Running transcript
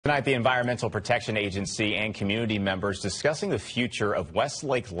Tonight, the Environmental Protection Agency and community members discussing the future of West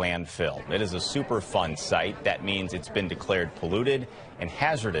Lake Landfill. It is a Superfund site. That means it's been declared polluted and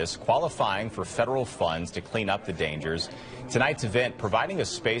hazardous, qualifying for federal funds to clean up the dangers. Tonight's event providing a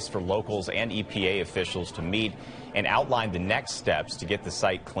space for locals and EPA officials to meet and outline the next steps to get the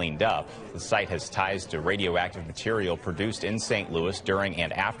site cleaned up. The site has ties to radioactive material produced in St. Louis during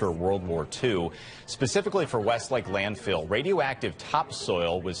and after World War II. Specifically for West Lake Landfill, radioactive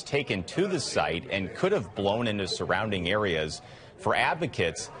topsoil was taken to the site and could have blown into surrounding areas. For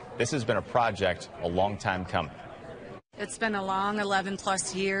advocates, this has been a project a long time coming. It's been a long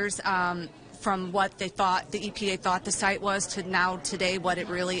 11+ years from what they thought, the EPA thought the site was, to now today what it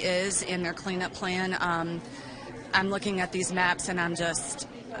really is in their cleanup plan. I'm looking at these maps and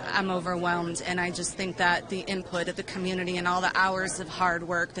I'm overwhelmed, and I just think that the input of the community and all the hours of hard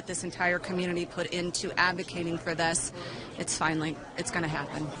work that this entire community put into advocating for this, it's going to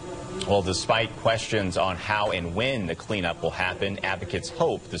happen. Well, despite questions on how and when the cleanup will happen, advocates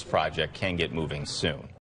hope this project can get moving soon.